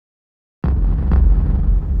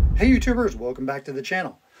Hey YouTubers, welcome back to the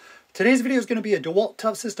channel. Today's video is going to be a DeWalt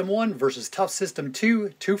ToughSystem 1 versus ToughSystem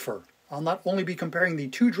 2 twofer. I'll not only be comparing the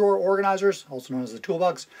two drawer organizers, also known as the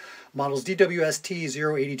Toolbox, models DWST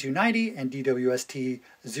 08290 and DWST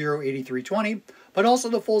 08320, but also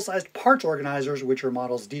the full-sized parts organizers, which are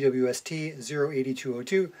models DWST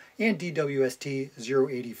 08202 and DWST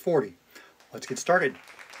 08040. Let's get started.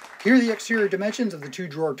 Here are the exterior dimensions of the two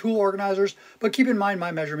drawer tool organizers, but keep in mind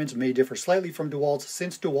my measurements may differ slightly from DeWalt's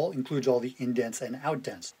since DeWalt includes all the indents and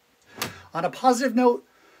outdents. On a positive note,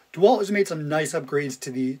 DeWalt has made some nice upgrades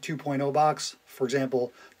to the 2.0 box. For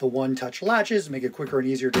example, the one-touch latches make it quicker and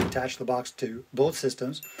easier to attach the box to both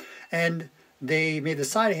systems, and they made the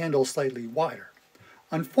side handle slightly wider.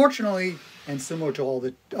 Unfortunately, and similar to all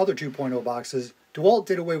the other 2.0 boxes, DeWalt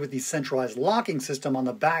did away with the centralized locking system on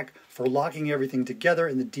the back for locking everything together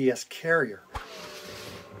in the DS carrier.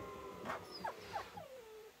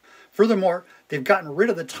 Furthermore, they've gotten rid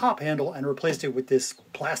of the top handle and replaced it with this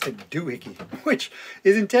plastic doohickey, which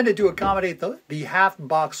is intended to accommodate the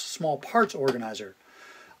half-box small parts organizer.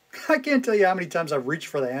 I can't tell you how many times I've reached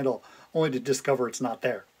for the handle only to discover it's not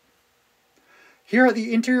there. Here are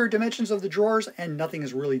the interior dimensions of the drawers, and nothing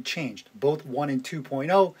has really changed. Both 1 and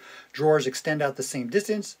 2.0 drawers extend out the same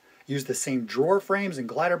distance, use the same drawer frames and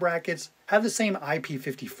glider brackets, have the same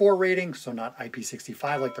IP54 rating, so not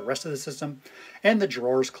IP65 like the rest of the system, and the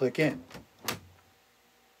drawers click in.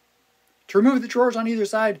 To remove the drawers on either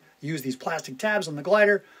side, use these plastic tabs on the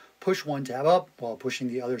glider, push one tab up while pushing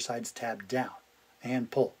the other side's tab down,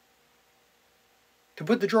 and pull. To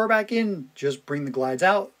put the drawer back in, just bring the glides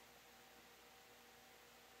out,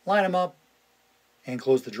 line them up, and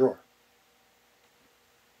close the drawer.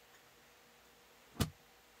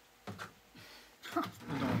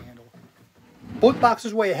 Both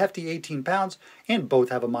boxes weigh a hefty 18 pounds, and both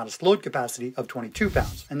have a modest load capacity of 22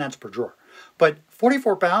 pounds, and that's per drawer. But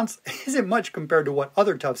 44 pounds isn't much compared to what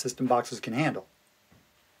other ToughSystem boxes can handle.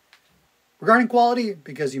 Regarding quality,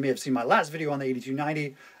 because you may have seen my last video on the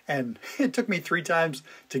 8290, and it took me 3 times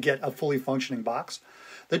to get a fully functioning box,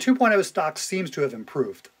 the 2.0 stock seems to have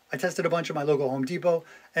improved. I tested a bunch at my local Home Depot,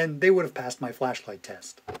 and they would have passed my flashlight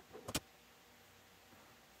test.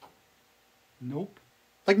 Nope.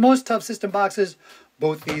 Like most ToughSystem boxes,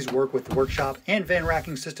 both these work with the workshop and van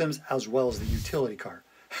racking systems as well as the utility cart.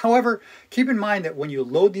 However, keep in mind that when you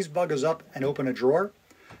load these buggers up and open a drawer,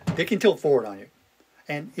 they can tilt forward on you.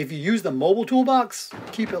 And if you use the mobile toolbox,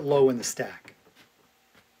 keep it low in the stack.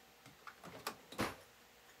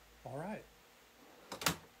 Alright.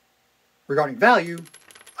 Regarding value,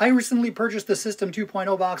 I recently purchased the System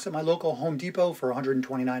 2.0 box at my local Home Depot for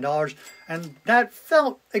 $129, and that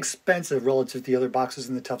felt expensive relative to the other boxes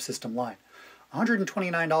in the ToughSystem line.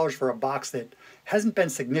 $129 for a box that hasn't been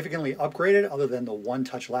significantly upgraded other than the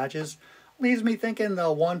one-touch latches leaves me thinking the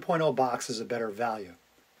 1.0 box is a better value.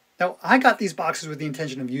 Now, I got these boxes with the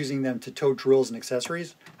intention of using them to tow drills and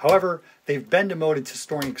accessories. However, they've been demoted to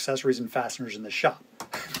storing accessories and fasteners in the shop.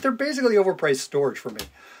 They're basically overpriced storage for me.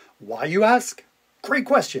 Why, you ask? Great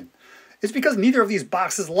question. It's because neither of these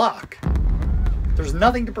boxes lock. There's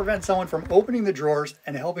nothing to prevent someone from opening the drawers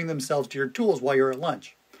and helping themselves to your tools while you're at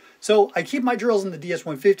lunch. So I keep my drills in the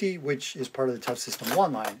DS150, which is part of the ToughSystem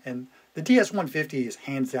 1 line, and the DS150 is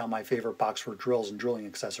hands down my favorite box for drills and drilling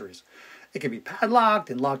accessories. It can be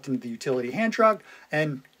padlocked and locked into the utility hand truck,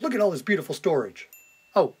 and look at all this beautiful storage.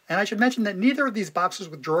 Oh, and I should mention that neither of these boxes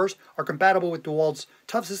with drawers are compatible with DeWalt's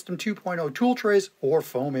ToughSystem 2.0 tool trays or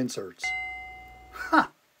foam inserts. Huh.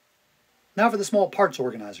 Now for the small parts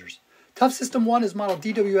organizers. ToughSystem 1 is model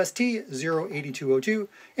DWST 08202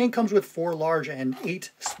 and comes with 4 large and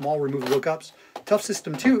 8 small removable cups.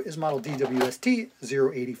 ToughSystem 2 is model DWST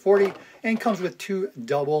 08040 and comes with 2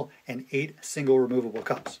 double and 8 single removable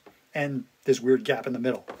cups. And this weird gap in the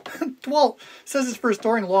middle. DeWalt says it's for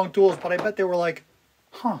storing long tools, but I bet they were like,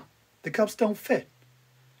 the cups don't fit.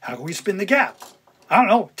 How can we spin the gap? I don't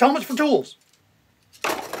know, tell them it's for tools.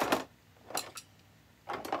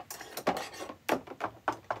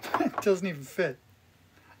 It doesn't even fit.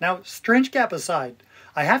 Now, strange gap aside,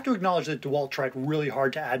 I have to acknowledge that DeWalt tried really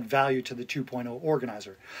hard to add value to the 2.0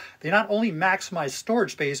 organizer. They not only maximized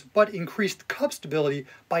storage space, but increased cup stability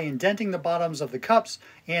by indenting the bottoms of the cups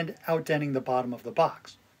and outdenting the bottom of the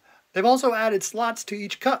box. They've also added slots to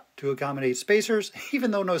each cup to accommodate spacers, even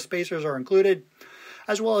though no spacers are included,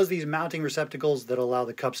 as well as these mounting receptacles that allow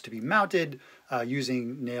the cups to be mounted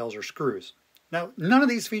using nails or screws. Now, none of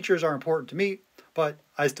these features are important to me, but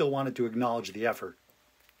I still wanted to acknowledge the effort.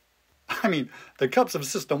 I mean, the cups of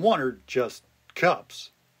System 1 are just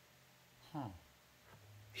cups.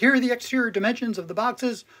 Here are the exterior dimensions of the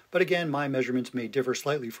boxes, but again, my measurements may differ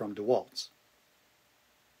slightly from DeWalt's.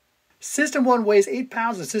 System 1 weighs 8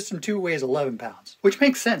 pounds and System 2 weighs 11 pounds, which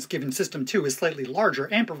makes sense given System 2 is slightly larger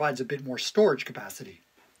and provides a bit more storage capacity.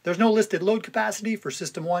 There's no listed load capacity for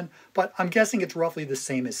System 1, but I'm guessing it's roughly the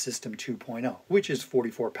same as System 2.0, which is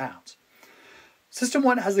 44 pounds. System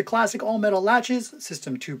 1 has the classic all-metal latches.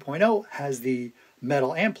 System 2.0 has the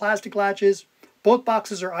metal and plastic latches. Both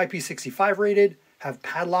boxes are IP65 rated, have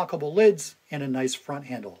padlockable lids, and a nice front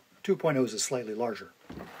handle. 2.0 is slightly larger.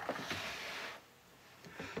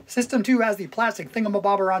 System 2 has the plastic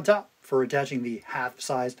thingamabobber on top for attaching the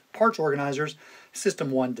half-sized parts organizers.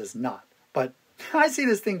 System 1 does not, but I see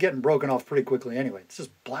this thing getting broken off pretty quickly anyway. It's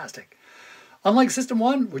just plastic. Unlike System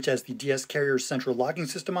 1, which has the DS Carrier's central locking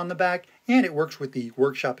system on the back, and it works with the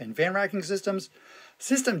workshop and van racking systems,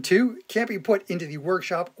 System 2 can't be put into the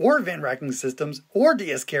workshop or van racking systems or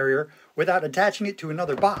DS Carrier without attaching it to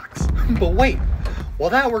another box. But wait, while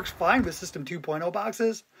that works fine with System 2.0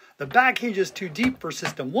 boxes, the back hinge is too deep for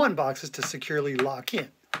System 1 boxes to securely lock in.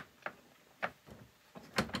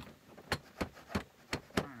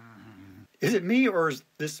 Is it me, or is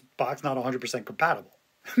this box not 100% compatible?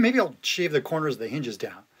 Maybe I'll shave the corners of the hinges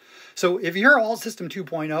down. So if you're all System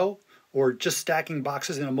 2.0, or just stacking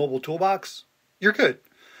boxes in a mobile toolbox, you're good.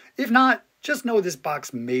 If not, just know this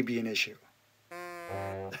box may be an issue.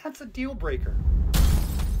 That's a deal breaker.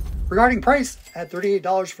 Regarding price, at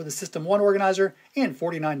 $38 for the System 1 organizer and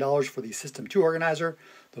 $49 for the System 2 organizer,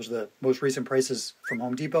 those are the most recent prices from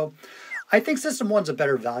Home Depot, I think System 1's a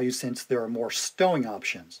better value since there are more stowing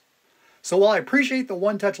options. So while I appreciate the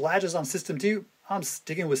one-touch latches on System 2, I'm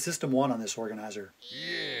sticking with System 1 on this organizer.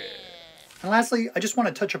 Yeah. And lastly, I just want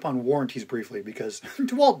to touch upon warranties briefly because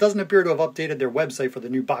DeWalt doesn't appear to have updated their website for the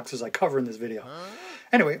new boxes I cover in this video.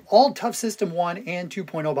 Anyway, all ToughSystem 1 and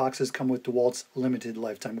 2.0 boxes come with DeWalt's limited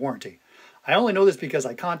lifetime warranty. I only know this because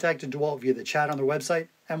I contacted DeWalt via the chat on their website,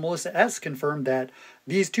 and Melissa S. confirmed that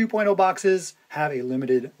these 2.0 boxes have a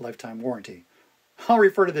limited lifetime warranty. I'll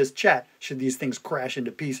refer to this chat should these things crash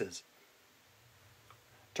into pieces.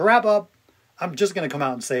 To wrap up, I'm just going to come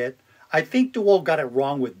out and say it. I think DeWalt got it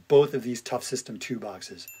wrong with both of these ToughSystem 2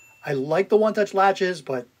 boxes. I like the one-touch latches,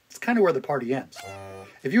 but it's kind of where the party ends.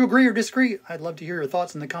 If you agree or disagree, I'd love to hear your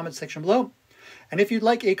thoughts in the comments section below. And if you'd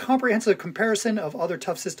like a comprehensive comparison of other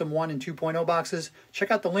ToughSystem 1 and 2.0 boxes,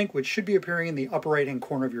 check out the link which should be appearing in the upper right-hand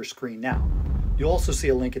corner of your screen now. You'll also see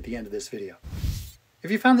a link at the end of this video.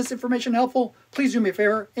 If you found this information helpful, please do me a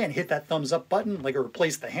favor and hit that thumbs up button, like it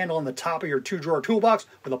replaced the handle on the top of your 2-drawer toolbox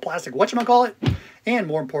with a plastic whatchamacallit. And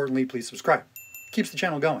more importantly, please subscribe. Keeps the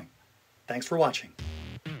channel going. Thanks for watching.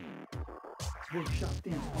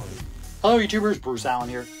 Hello YouTubers, Bruce Allen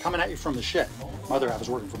here, coming at you from the shed. My other half is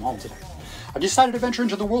working from home today. I've decided to venture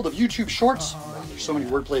into the world of YouTube Shorts. There's so many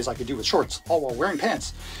wordplays I could do with shorts, all while wearing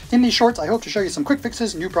pants. In these shorts, I hope to show you some quick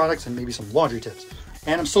fixes, new products, and maybe some laundry tips.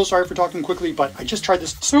 And I'm so sorry for talking quickly, but I just tried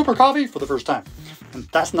this super coffee for the first time. And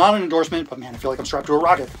that's not an endorsement, but man, I feel like I'm strapped to a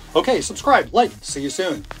rocket. Okay, subscribe, like, see you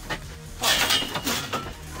soon.